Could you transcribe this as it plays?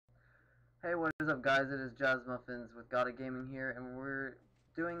Hey, what is up, guys? It is Jazz Muffins with Gotta Gaming here, and we're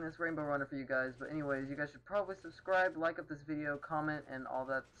doing this Rainbow Runner for you guys. But anyways, you guys should probably subscribe, like up this video, comment, and all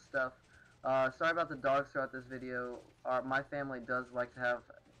that stuff. Sorry about the dogs throughout this video. My family does like to have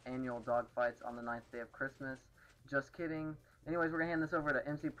annual dog fights on the 9th day of Christmas. Just kidding. Anyways, we're gonna hand this over to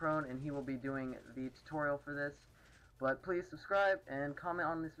MC Prone, and he will be doing the tutorial for this. But please subscribe and comment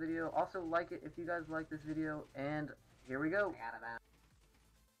on this video. Also, like it if you guys like this video, and here we go.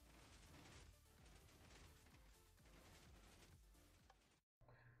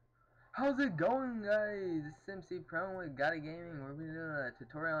 How's it going, guys? This is MC Prone with Gotta Gaming. We're going to be doing a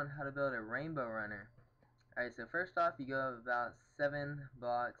tutorial on how to build a rainbow runner. Alright, so first off, you go about 7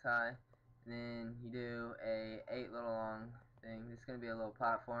 blocks high, and then you do a 8 little long thing. This is going to be a little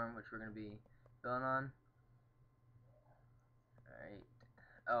platform, which we're going to be building on. Alright.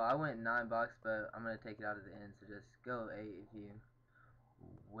 Oh, I went 9 blocks, but I'm going to take it out at the end, so just go 8 if you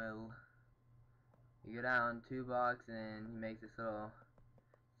will. You go down 2 blocks, and then you make this little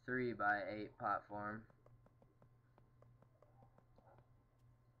 3 by 8 platform.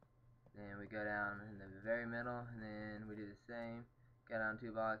 Then we go down in the very middle, and then we do the same. Go down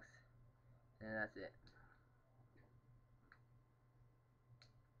 2 blocks, and that's it.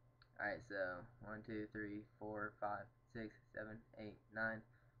 Alright, so 1, 2, 3, 4, 5, 6, 7, 8, 9.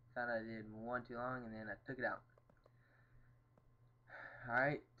 Found I did 1 too long, and then I took it out.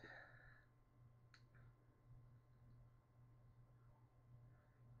 Alright.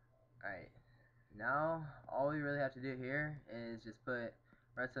 Alright, now all we really have to do here is just put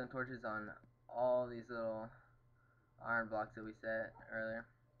redstone torches on all these little iron blocks that we set earlier.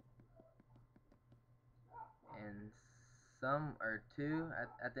 And some, or 2,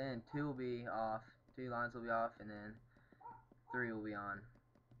 at the end 2 will be off, 2 lines will be off, and then 3 will be on.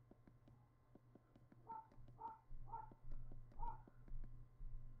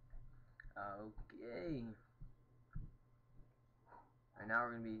 Okay. Alright, now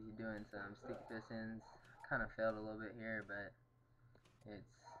we're going to be doing some sticky pistons. Kind of failed a little bit here, but it's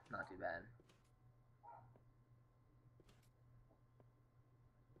not too bad.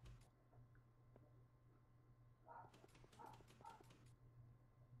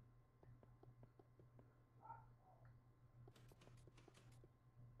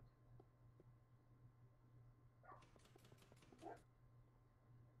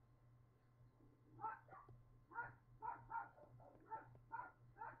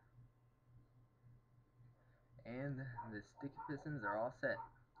 And the sticky pistons are all set.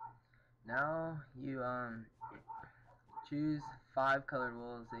 Now you choose 5 colored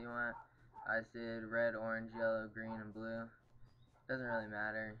wools that you want. I said red, orange, yellow, green, and blue. Doesn't really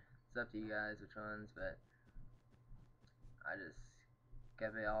matter. It's up to you guys which ones, but I just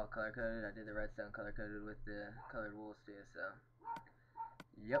kept it all color coded. I did the redstone color coded with the colored wools too, so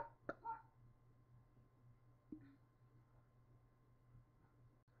yep.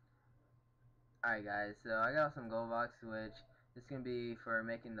 Alright guys, so I got some gold blocks, which is going to be for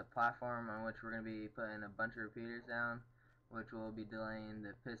making the platform on which we're going to be putting a bunch of repeaters down, which will be delaying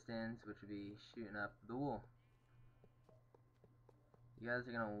the pistons, which will be shooting up the wool. You guys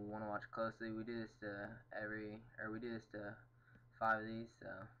are going to want to watch closely. We do this to we do this to 5 of these, so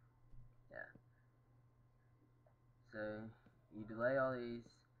yeah. So you delay all these,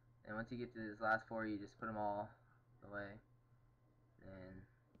 and once you get to this last 4, you just put them all away. And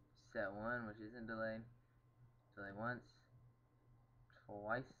set 1, which isn't delayed. Delay once,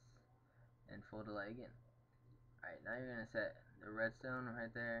 twice, and full delay again. Alright, now you're gonna set the redstone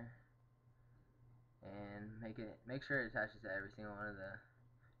right there, and make sure it attaches to every single one of the.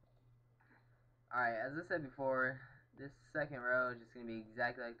 Alright, as I said before, this second row is just gonna be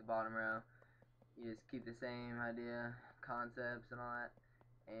exactly like the bottom row. You just keep the same idea, concepts, and all that,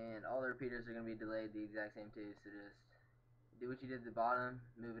 and all the repeaters are gonna be delayed the exact same too. So just do what you did at the bottom,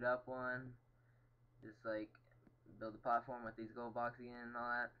 move it up 1, just like build the platform with these gold blocks again and all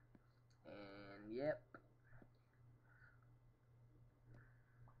that, and yep.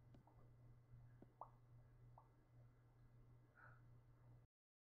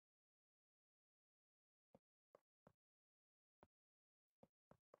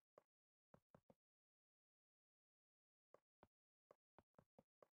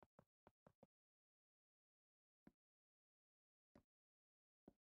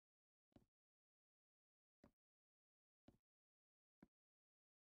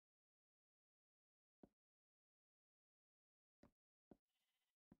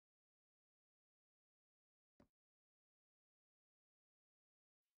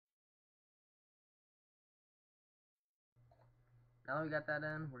 Now that we got that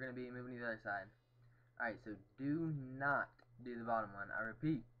done, we're going to be moving to the other side. Alright, so do not do the bottom one. I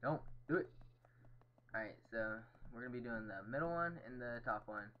repeat, don't Do it. Alright, so we're going to be doing the middle one and the top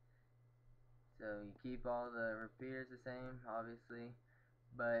one. So you keep all the repeaters the same, obviously,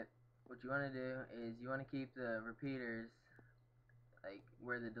 but what you want to do is you want to keep the repeaters like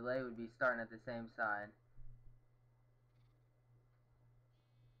where the delay would be starting at the same side.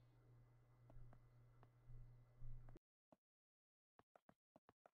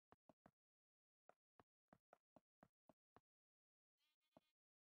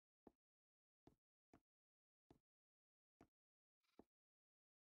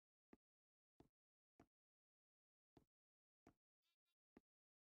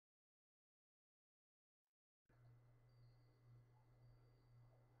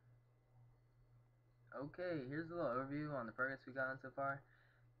 Okay, here's a little overview on the progress we've gotten so far.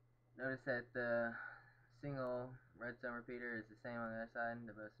 Notice that the single redstone repeater is the same on the other side,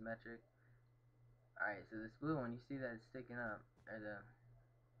 they're both symmetric. Alright, so this blue one, you see that it's sticking up, or the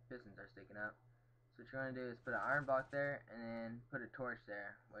pistons are sticking up. So what you're going to do is put an iron block there, and then put a torch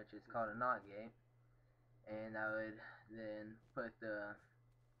there, which is called a NOT gate. And I would then put the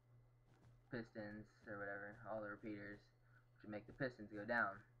pistons, or whatever, all the repeaters, which would make the pistons go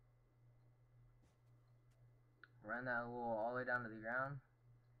down. Run that wool all the way down to the ground.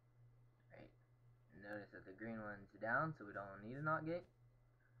 Right. Notice that the green one's down, so we don't need a NOT gate.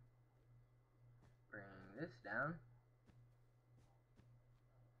 Bring this down.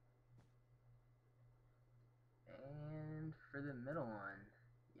 And for the middle one,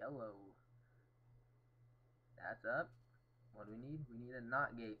 yellow. That's up. What do we need? We need a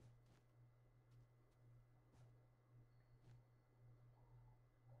NOT gate.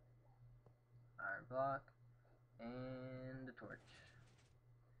 Iron block. And a torch.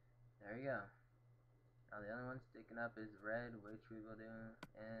 There you go. Now the other one sticking up is red, which we will do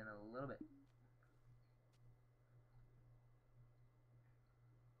in a little bit.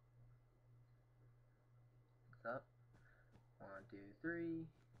 It's up. 1, 2, 3.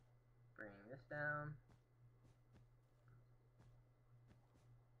 Bring this down.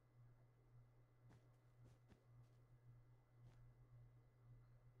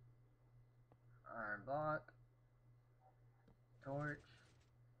 Iron block. Torch.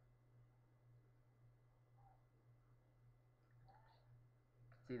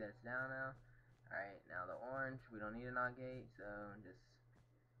 See that's down now. Alright, now the orange, we don't need a NOT gate, so just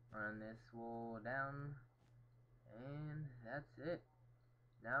run this wool down, and that's it.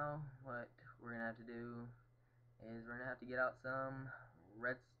 Now what we're gonna have to do is we're gonna have to get out some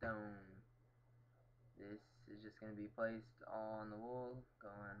redstone. This is just gonna be placed on the wool,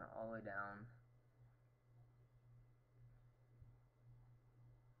 going all the way down.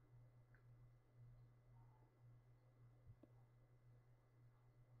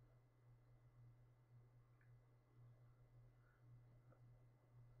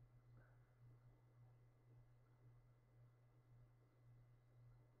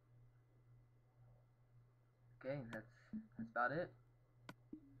 Okay, that's about it.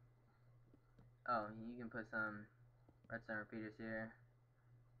 Oh, you can put some redstone repeaters here.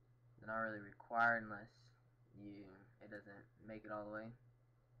 They're not really required unless it doesn't make it all the way.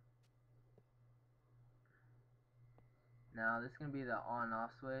 Now this is going to be the on and off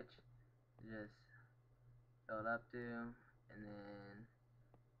switch. Just build up to, and then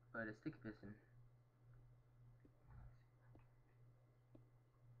put a sticky piston.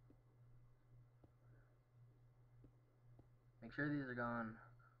 Make sure these are going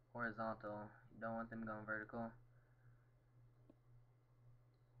horizontal. You don't want them going vertical.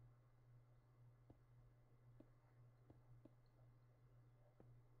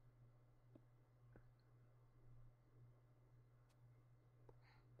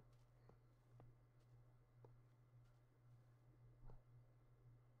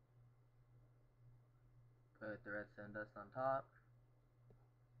 Put the redstone dust on top.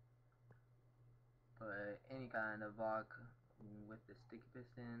 Put any kind of block with the sticky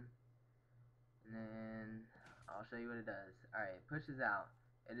piston. And then I'll show you what it does. Alright, it pushes out.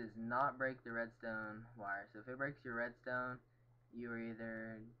 It does not break the redstone wire. So if it breaks your redstone, you are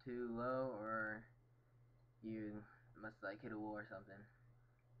either too low or you must like hit a wall or something.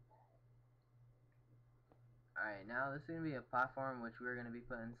 Alright, now this is going to be a platform which we're going to be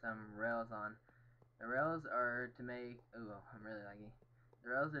putting some rails on. The rails are to make, ooh, I'm really laggy. The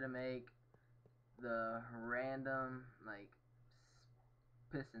rails are to make the random, like,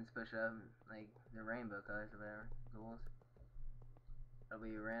 pistons push up, like the rainbow colors or whatever, goals. It'll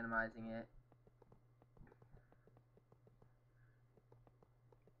be randomizing it.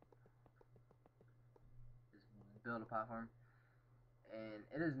 Just build a platform. and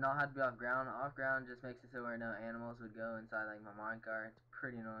it does not have to be off ground. Off ground just makes it so where no animals would go inside like my minecart. It's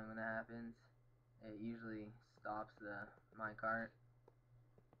pretty annoying when that happens. It usually stops the minecart.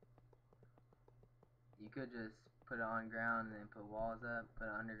 You could just put it on ground and then put walls up, put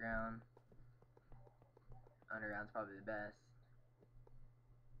it underground. Underground's probably the best.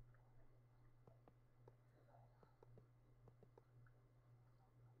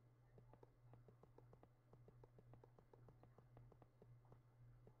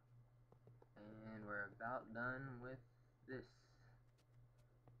 And we're about done with this.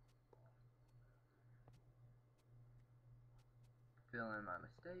 Fill in my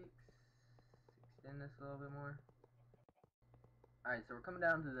mistakes. Extend this a little bit more. Alright, so we're coming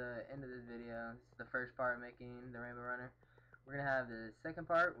down to the end of this video. This is the first part of making the Rainbow Runner. We're going to have the second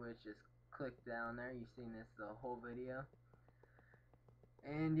part, which is click down there. You've seen this the whole video.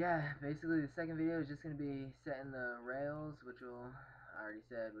 And yeah, basically the second video is just going to be setting the rails, which will, I already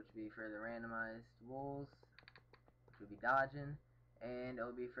said, which will be for the randomized wools, which will be dodging, and it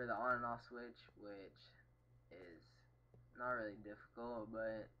will be for the on and off switch, which is not really difficult,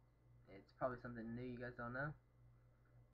 but it's probably something new you guys don't know.